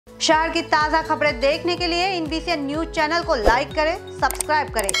शहर की ताज़ा खबरें देखने के लिए Inbcn न्यूज चैनल को लाइक करें, सब्सक्राइब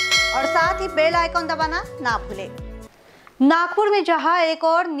करें और साथ ही बेल आइकॉन दबाना ना भूलें। नागपुर में जहां एक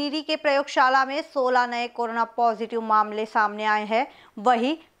और नीरी के प्रयोगशाला में 16 नए कोरोना पॉजिटिव मामले सामने आए हैं,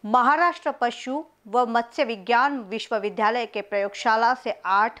 वहीं महाराष्ट्र पशु व मत्स्य विज्ञान विश्वविद्यालय के प्रयोगशाला से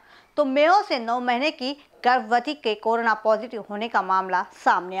 8 तो मेयो से 9 महीने की गर्भवती के कोरोना पॉजिटिव होने का मामला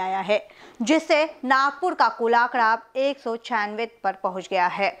सामने आया है, जिससे नागपुर का कुल आंकड़ा 196 पर पहुंच गया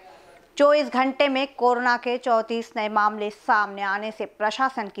है। 24 घंटे में कोरोना के 34 नए मामले सामने आने से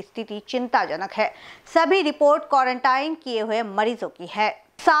प्रशासन की स्थिति चिंताजनक है। सभी रिपोर्ट क्वारंटाइन किए हुए मरीजों की है।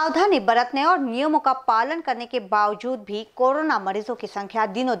 सावधानी बरतने और नियमों का पालन करने के बावजूद भी कोरोना मरीजों की संख्या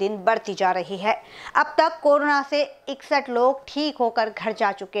दिनों दिन बढ़ती जा रही है। अब तक कोरोना से 61 लोग ठीक होकर घर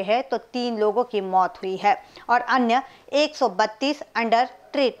जा चुके हैं, तो 3 लोगों की मौत हुई है और अन्य 132 अंडर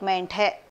ट्रीटमेंट है।